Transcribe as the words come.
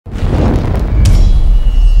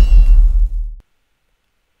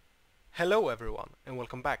Hello everyone and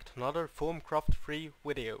welcome back to another Thaumcraft free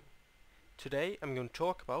video. Today I'm going to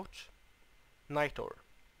talk about Nitor.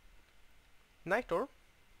 Nitor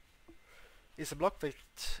is a block that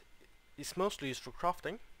is mostly used for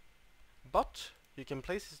crafting, but you can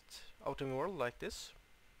place it out in the world like this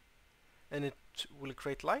and it will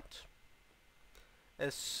create light,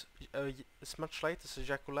 as much light as a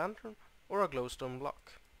jack-o'-lantern or a glowstone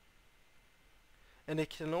block. And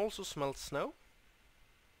it can also smelt snow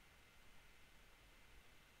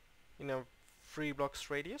in a 3 blocks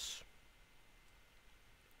radius,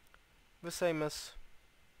 the same as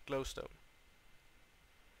glowstone,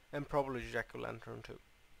 and probably jack-o'-lantern too.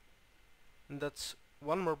 And that's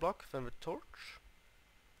one more block than the torch.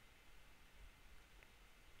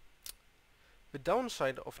 The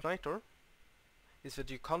downside of Nitor is that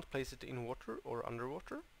you can't place it in water or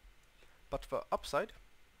underwater, but the upside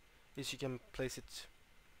is you can place it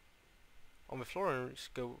on the floor and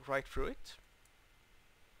just go right through it.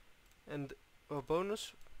 And a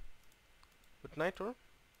bonus with Nitor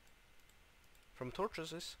from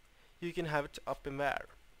torches is you can have it up in the air.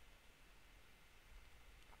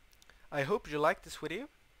 I hope you liked this video,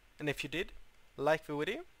 and if you did, like the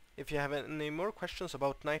video. If you have any more questions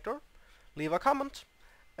about Nitor, leave a comment,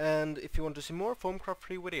 and if you want to see more Thaumcraft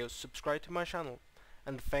free videos, subscribe to my channel.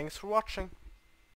 And thanks for watching.